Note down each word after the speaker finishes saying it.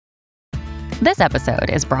This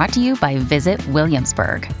episode is brought to you by Visit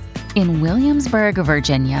Williamsburg. In Williamsburg,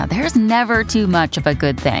 Virginia, there's never too much of a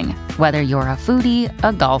good thing. Whether you're a foodie,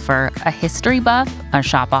 a golfer, a history buff, a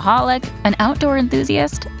shopaholic, an outdoor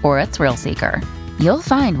enthusiast, or a thrill seeker, you'll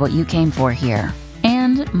find what you came for here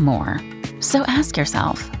and more. So ask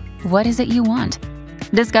yourself, what is it you want?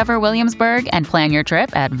 Discover Williamsburg and plan your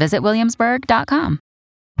trip at visitwilliamsburg.com.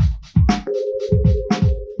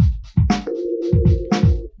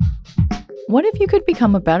 What if you could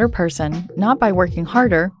become a better person, not by working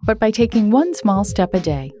harder, but by taking one small step a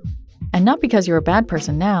day? And not because you're a bad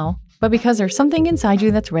person now, but because there's something inside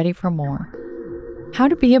you that's ready for more. How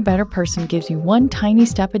to Be a Better Person gives you one tiny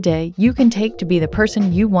step a day you can take to be the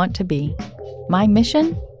person you want to be. My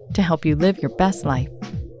mission? To help you live your best life.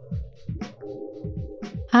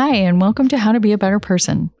 Hi, and welcome to How to Be a Better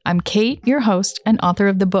Person. I'm Kate, your host and author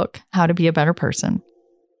of the book, How to Be a Better Person.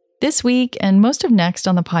 This week, and most of next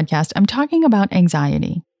on the podcast, I'm talking about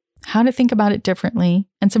anxiety, how to think about it differently,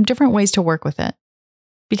 and some different ways to work with it.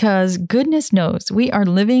 Because goodness knows we are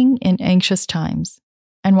living in anxious times.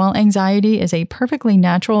 And while anxiety is a perfectly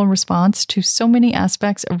natural response to so many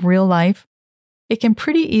aspects of real life, it can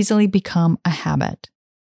pretty easily become a habit.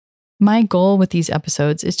 My goal with these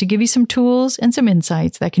episodes is to give you some tools and some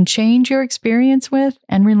insights that can change your experience with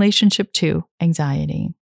and relationship to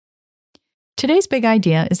anxiety. Today's big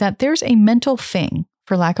idea is that there's a mental thing,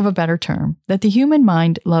 for lack of a better term, that the human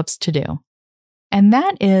mind loves to do. And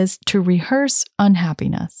that is to rehearse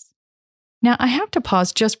unhappiness. Now, I have to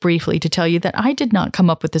pause just briefly to tell you that I did not come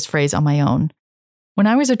up with this phrase on my own. When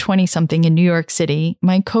I was a 20-something in New York City,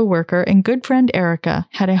 my coworker and good friend Erica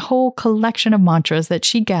had a whole collection of mantras that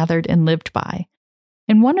she gathered and lived by.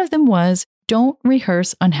 And one of them was, don't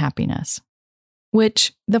rehearse unhappiness.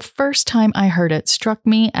 Which, the first time I heard it, struck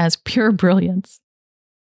me as pure brilliance.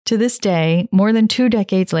 To this day, more than 2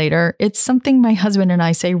 decades later, it's something my husband and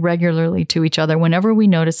I say regularly to each other whenever we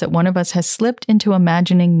notice that one of us has slipped into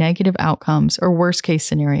imagining negative outcomes or worst-case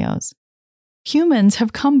scenarios. Humans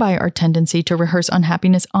have come by our tendency to rehearse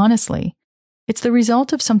unhappiness honestly. It's the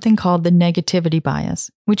result of something called the negativity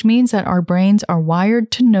bias, which means that our brains are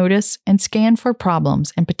wired to notice and scan for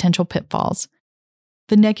problems and potential pitfalls.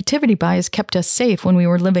 The negativity bias kept us safe when we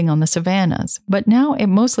were living on the savannas, but now it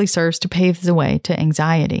mostly serves to pave the way to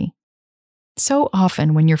anxiety. So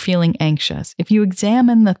often when you're feeling anxious, if you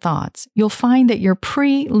examine the thoughts, you'll find that you're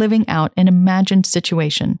pre-living out an imagined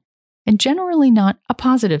situation, and generally not a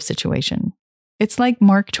positive situation. It's like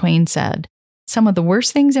Mark Twain said, some of the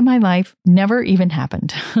worst things in my life never even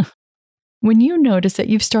happened. When you notice that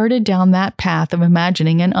you've started down that path of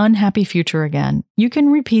imagining an unhappy future again, you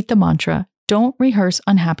can repeat the mantra, don't rehearse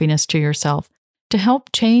unhappiness to yourself, to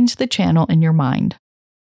help change the channel in your mind.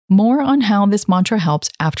 More on how this mantra helps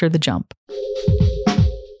after the jump.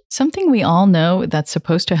 Something we all know that's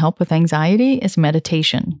supposed to help with anxiety is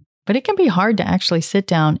meditation, but it can be hard to actually sit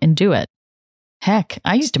down and do it. Heck,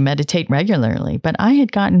 I used to meditate regularly, but I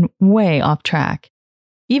had gotten way off track.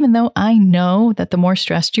 Even though I know that the more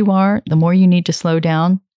stressed you are, the more you need to slow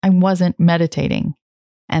down, I wasn't meditating.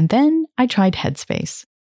 And then I tried Headspace.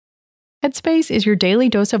 Headspace is your daily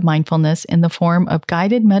dose of mindfulness in the form of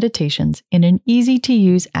guided meditations in an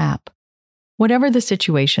easy-to-use app. Whatever the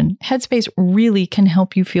situation, Headspace really can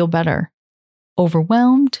help you feel better.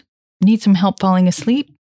 Overwhelmed? Need some help falling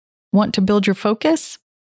asleep? Want to build your focus?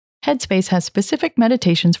 Headspace has specific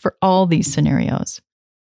meditations for all these scenarios.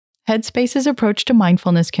 Headspace's approach to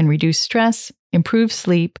mindfulness can reduce stress, improve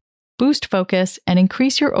sleep, boost focus, and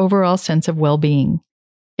increase your overall sense of well-being.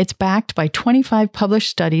 It's backed by 25 published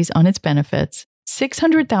studies on its benefits,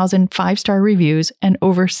 600,000 5-star reviews, and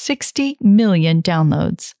over 60 million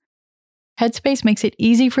downloads. Headspace makes it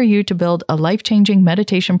easy for you to build a life-changing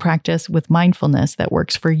meditation practice with mindfulness that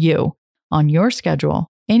works for you, on your schedule,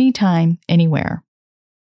 anytime, anywhere.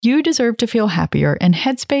 You deserve to feel happier, and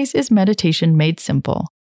Headspace is meditation made simple.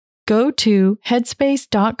 Go to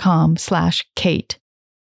headspace.com/Kate.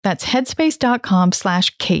 That's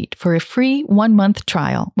headspace.com/Kate for a free 1-month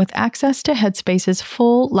trial with access to Headspace's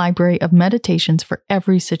full library of meditations for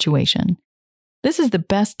every situation. This is the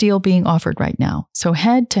best deal being offered right now, so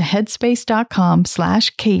head to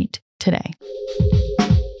headspace.com/Kate today.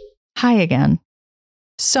 Hi again.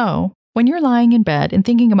 So, when you're lying in bed and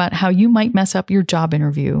thinking about how you might mess up your job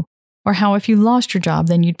interview, or how if you lost your job,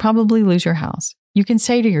 then you'd probably lose your house, you can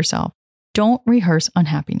say to yourself, don't rehearse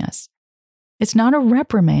unhappiness. It's not a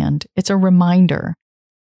reprimand, it's a reminder.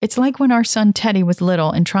 It's like when our son Teddy was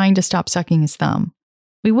little and trying to stop sucking his thumb.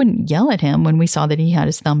 We wouldn't yell at him when we saw that he had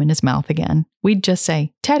his thumb in his mouth again. We'd just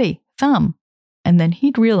say, Teddy, thumb. And then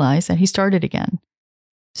he'd realize that he started again.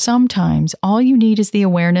 Sometimes all you need is the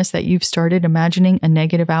awareness that you've started imagining a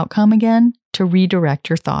negative outcome again to redirect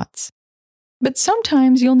your thoughts. But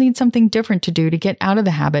sometimes you'll need something different to do to get out of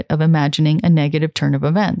the habit of imagining a negative turn of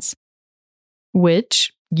events,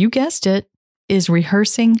 which, you guessed it, is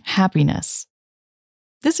rehearsing happiness.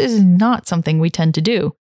 This is not something we tend to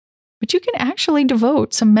do, but you can actually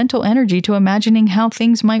devote some mental energy to imagining how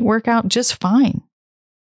things might work out just fine.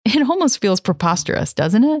 It almost feels preposterous,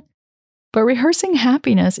 doesn't it? But rehearsing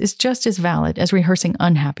happiness is just as valid as rehearsing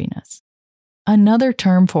unhappiness. Another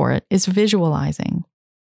term for it is visualizing.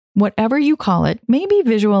 Whatever you call it, maybe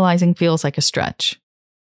visualizing feels like a stretch.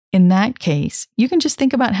 In that case, you can just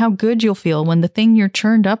think about how good you'll feel when the thing you're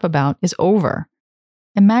churned up about is over.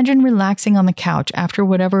 Imagine relaxing on the couch after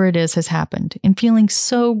whatever it is has happened and feeling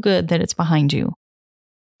so good that it's behind you.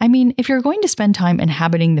 I mean, if you're going to spend time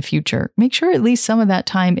inhabiting the future, make sure at least some of that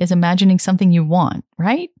time is imagining something you want,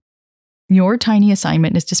 right? Your tiny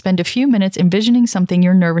assignment is to spend a few minutes envisioning something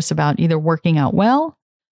you're nervous about either working out well,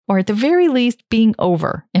 or at the very least being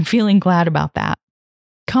over and feeling glad about that.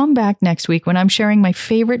 Come back next week when I'm sharing my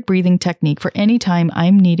favorite breathing technique for any time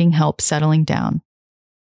I'm needing help settling down.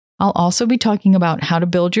 I'll also be talking about how to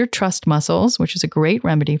build your trust muscles, which is a great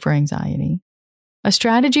remedy for anxiety, a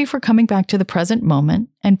strategy for coming back to the present moment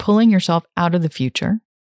and pulling yourself out of the future,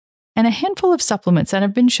 and a handful of supplements that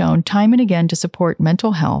have been shown time and again to support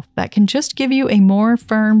mental health that can just give you a more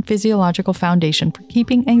firm physiological foundation for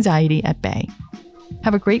keeping anxiety at bay.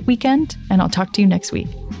 Have a great weekend, and I'll talk to you next week.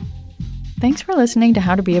 Thanks for listening to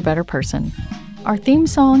How to Be a Better Person. Our theme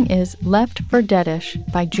song is Left for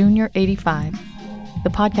Deadish by Junior85. The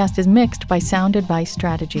podcast is mixed by Sound Advice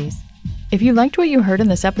Strategies. If you liked what you heard in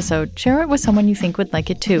this episode, share it with someone you think would like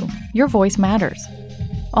it too. Your voice matters.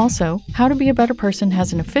 Also, How to Be a Better Person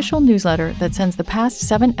has an official newsletter that sends the past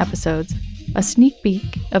 7 episodes, a sneak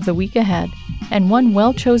peek of the week ahead, and one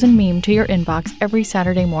well-chosen meme to your inbox every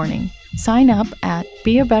Saturday morning. Sign up at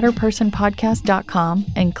beabetterpersonpodcast.com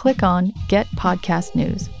and click on Get Podcast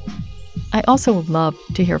News. I also love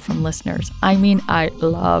to hear from listeners. I mean, I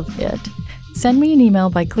love it. Send me an email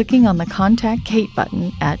by clicking on the Contact Kate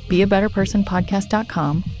button at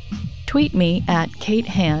beabetterpersonpodcast.com, tweet me at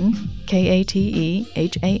KateHan,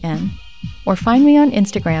 Katehan, or find me on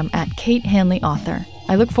Instagram at Kate Hanley Author.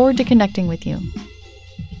 I look forward to connecting with you.